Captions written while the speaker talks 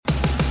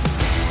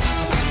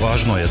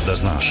Važno je da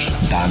znaš.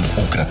 Dan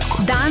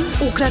ukratko. Dan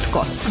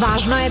ukratko.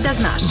 Važno je da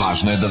znaš.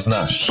 Važno je da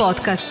znaš.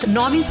 Podcast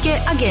novinske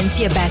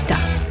agencije Beta.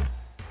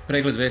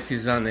 Pregled vesti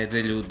za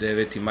nedelju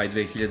 9. maj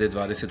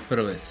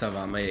 2021. Sa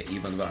vama je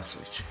Ivan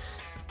Vasović.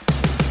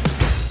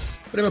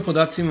 Prema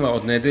podacima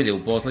od nedelje, u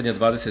poslednja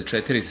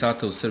 24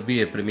 sata u Srbiji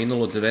je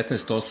preminulo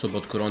 19 osoba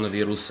od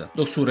koronavirusa,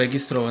 dok su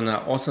registrovana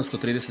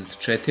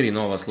 834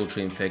 nova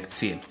slučaja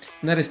infekcije.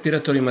 Na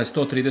respiratorima je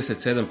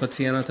 137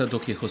 pacijenata,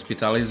 dok je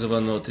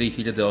hospitalizovano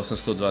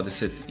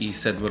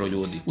 3827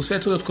 ljudi. U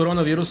svetu je od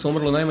koronavirusa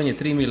umrlo najmanje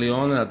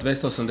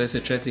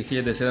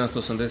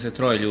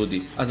 3.284.783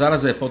 ljudi, a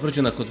zaraza je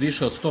potvrđena kod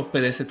više od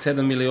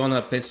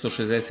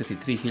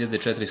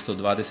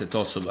 157.563.420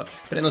 osoba,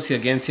 prenosi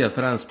agencija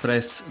France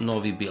Press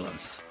novi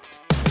bilans.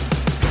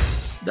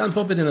 Dan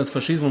pobede nad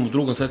fašizmom u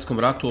Drugom svetskom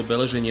ratu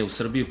obeležen je u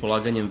Srbiji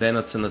polaganjem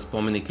venaca na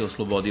spomenike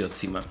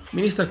oslobodiocima.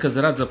 Ministarka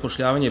za rad,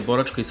 zapošljavanje,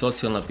 boračka i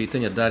socijalna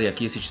pitanja Darija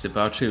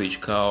Kisić-Tepavčević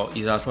kao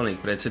izaslanik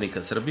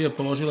predsjednika Srbije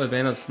položila je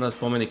venac na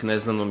spomenik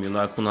neznanom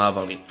junaku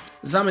Navali.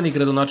 Zamenik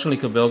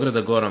gradonačelnika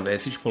Beograda Goran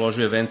Vesić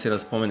položio je vence na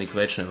spomenik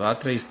Večne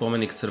vatre i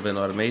spomenik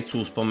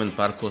Crvenoarmejcu u spomen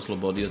parku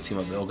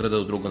oslobodiocima Beograda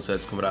u Drugom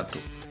svetskom ratu.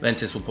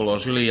 Vence su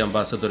položili i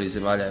ambasadori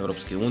zemalja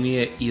Evropske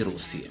unije i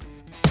Rusije.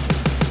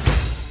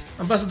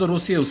 Ambasador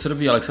Rusije u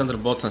Srbiji Aleksandar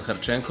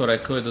Bocan-Harčenko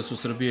rekao je da su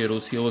Srbija i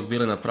Rusija uvek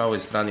bile na pravoj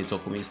strani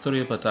tokom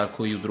istorije, pa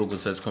tako i u Drugom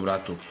svetskom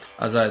ratu,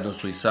 a zajedno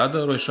su i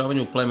sada u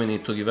rešavanju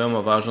plemenitog i veoma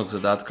važnog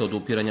zadatka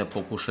odupiranja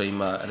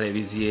pokušajima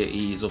revizije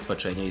i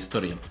izopačenja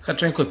istorije.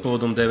 Harčenko je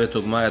povodom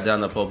 9. maja,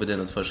 dana pobede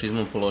nad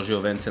fašizmom, položio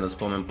vence na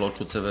spomen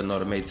ploču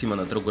Crvenoarmejcima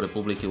na Trgu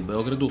Republike u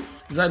Beogradu,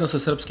 zajedno sa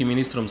srpskim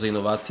ministrom za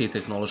inovacije i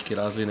tehnološki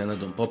razvoj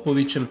Nenadom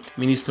Popovićem,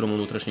 ministrom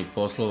unutrašnjih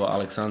poslova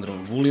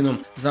Aleksandrom Vulinom,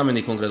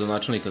 zamenikom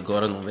gradonačelnika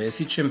Goranom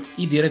Vesićem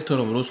i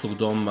direktorom Ruskog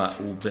doma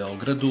u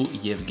Beogradu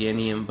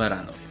Jevgenijem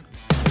Baranovim.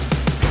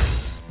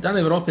 Dan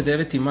Evrope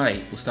 9. maj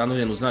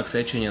ustanovljen u znak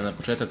sećanja na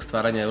početak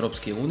stvaranja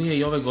Evropske unije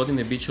i ove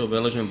godine biće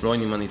obeležen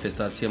brojnim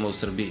manifestacijama u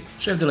Srbiji.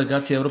 Šef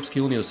delegacije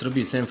Evropske unije u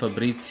Srbiji Sem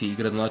Fabrici i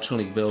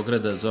gradonačelnik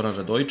Beograda Zoran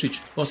Radojičić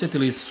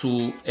posjetili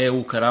su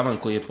EU karavan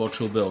koji je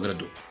počeo u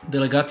Beogradu.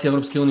 Delegacija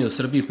Evropske unije u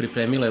Srbiji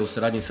pripremila je u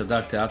saradnji sa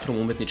DAG teatrom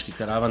umetnički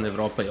karavan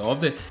Evropa je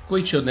ovde,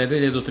 koji će od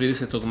nedelje do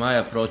 30.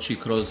 maja proći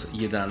kroz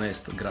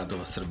 11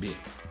 gradova Srbije.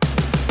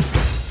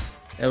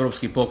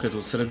 Evropski pokret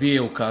u Srbiji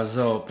je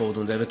ukazao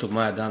povodom 9.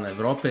 maja Dana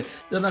Evrope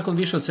da nakon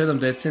više od 7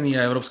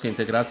 decenija evropska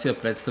integracija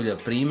predstavlja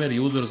primer i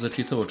uzor za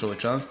čitavo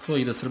čovečanstvo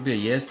i da Srbija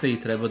jeste i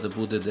treba da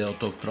bude deo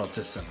tog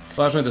procesa.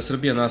 Važno je da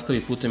Srbija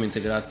nastavi putem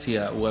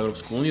integracija u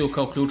Evropsku uniju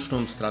kao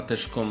ključnom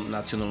strateškom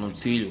nacionalnom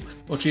cilju,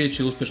 od čije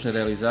će uspešne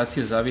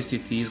realizacije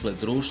zavisiti izgled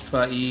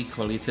društva i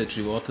kvalitet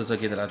života za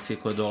generacije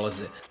koje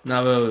dolaze,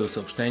 naveo je u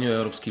saopštenju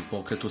Evropski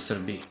pokret u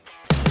Srbiji.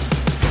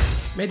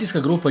 Medijska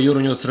grupa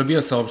Euronews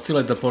Srbija saopštila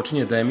je da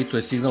počinje da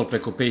emituje signal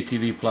preko Pay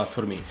TV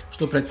platformi,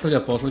 što predstavlja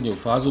poslednju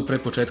fazu pre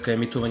početka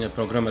emitovanja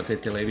programa te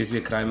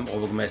televizije krajem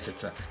ovog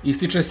meseca.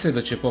 Ističe se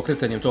da će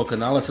pokretanjem tog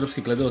kanala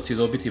srpski gledaoci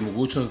dobiti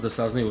mogućnost da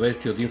saznaju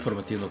vesti od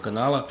informativnog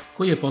kanala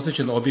koji je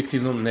posvećen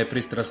objektivnom,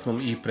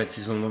 nepristrasnom i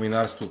preciznom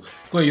novinarstvu,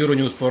 koje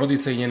Euronews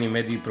porodica i njeni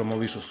mediji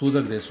promovišu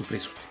svuda gde su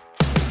prisutni.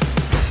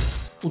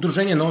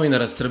 Udruženje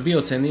novinara Srbije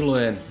ocenilo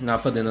je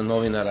napade na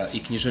novinara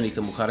i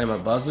književnika Muharema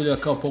Bazdulja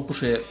kao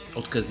pokušaje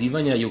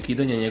otkazivanja i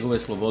ukidanja njegove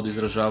slobode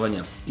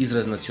izražavanja,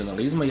 izraz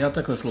nacionalizma i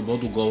atak na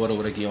slobodu govora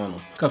u regionu.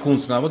 Kako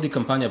UNC navodi,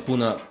 kampanja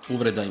puna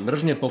uvreda i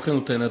mržnje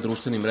pokrenuta je na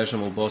društvenim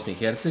mrežama u Bosni i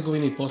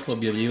Hercegovini posle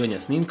objavljivanja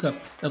snimka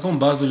na kom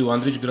Bazdulj u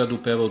Andrićgradu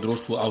peva u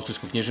društvu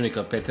austrijskog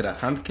književnika Petera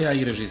Handkea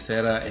i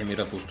režisera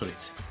Emira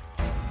Kusturice.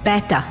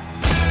 Beta.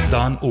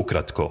 Dan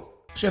ukratko.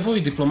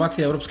 Šefovi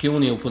diplomatije Evropske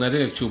unije u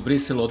ponedeljak će u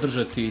Briselu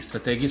održati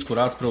strategijsku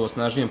raspravu o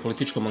snažnijem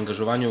političkom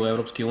angažovanju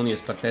Evropske unije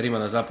s partnerima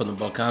na Zapadnom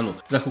Balkanu,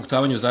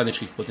 zahuktavanju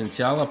zajedničkih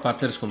potencijala,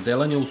 partnerskom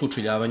delanju u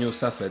sučeljavanju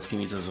sa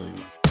svetskim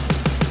izazovima.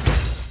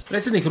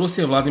 Predsjednik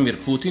Rusije Vladimir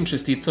Putin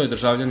čestitao je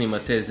državljanima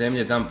te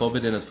zemlje Dan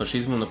pobede nad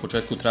fašizmom na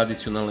početku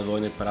tradicionalne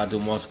vojne parade u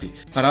Moskvi.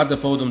 Parada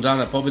povodom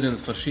Dana pobede nad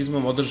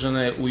fašizmom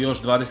održana je u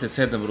još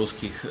 27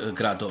 ruskih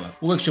gradova.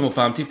 Uvek ćemo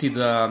pamtiti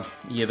da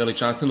je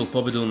veličanstvenu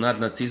pobedu nad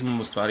nacizmom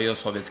ostvario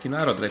sovjetski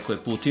narod, rekao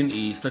je Putin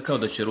i istakao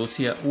da će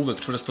Rusija uvek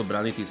čvrsto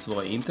braniti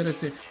svoje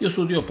interese i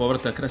osudio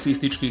povratak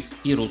rasističkih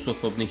i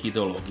rusofobnih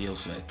ideologija u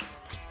svetu.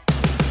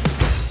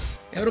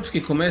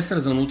 Evropski komesar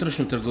za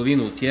unutrašnju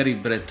trgovinu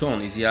Thierry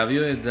Breton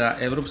izjavio je da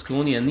Evropska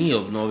unija nije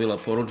obnovila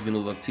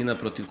porudžbinu vakcina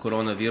protiv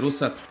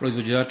koronavirusa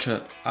proizvođača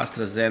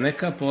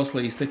AstraZeneca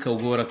posle isteka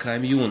ugovora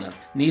krajem juna.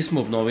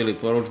 Nismo obnovili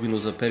porudžbinu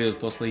za period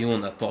posle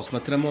juna,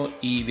 posmatramo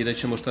i vidjet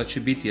ćemo šta će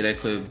biti,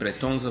 rekao je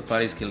Breton za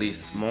parijski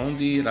list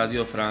Monde i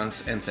Radio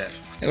France Inter.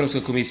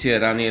 Evropska komisija je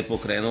ranije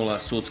pokrenula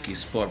sudski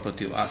spor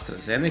protiv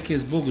AstraZeneca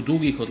zbog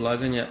dugih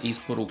odlaganja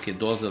isporuke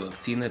doza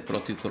vakcine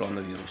protiv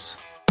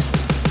koronavirusa.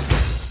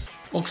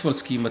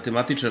 Oksfordski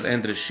matematičar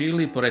Andre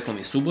Shiley, poreklom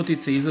iz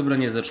Subotice,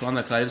 izabran je za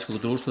člana Kraljevskog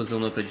društva za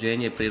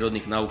unapređenje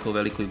prirodnih nauka u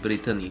Velikoj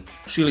Britaniji.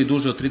 Shiley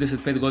duže od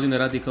 35 godina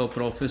radi kao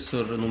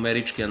profesor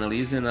numeričke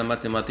analize na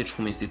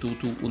Matematičkom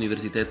institutu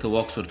Univerziteta u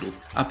Oksfordu,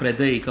 a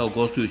predaje i kao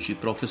gostujući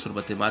profesor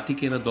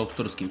matematike na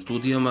doktorskim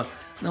studijama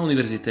na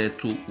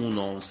Univerzitetu u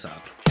Novom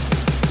Sadu.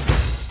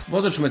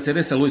 Vozač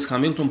Mercedesa Lewis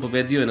Hamilton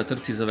pobedio je na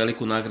trci za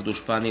veliku nagradu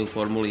Španije u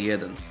Formuli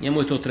 1.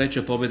 Njemu je to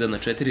treća pobeda na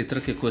 4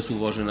 trke koje su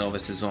vožene ove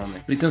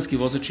sezone. Britanski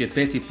vozač je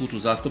 5. put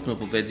uzastopno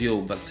pobedio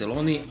u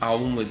Barceloni, a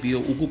ovo mu je bio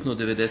ukupno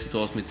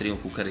 98.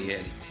 trijumf u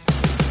karijeri.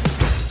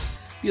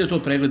 Bio je to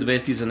pregled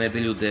vesti za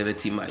nedelju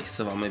 9. maj.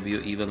 Sa vama je bio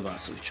Ivan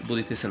Vasović.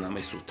 Budite se nama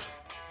i sutra.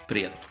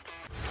 Prijatno.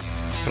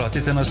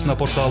 Pratite nas na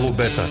portalu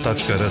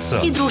beta.rs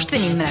I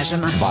društvenim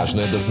mrežama.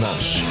 Važno je da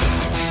znaš.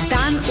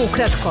 Dan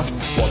ukratko.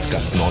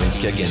 Podcast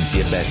novinske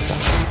agencije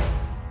Beta.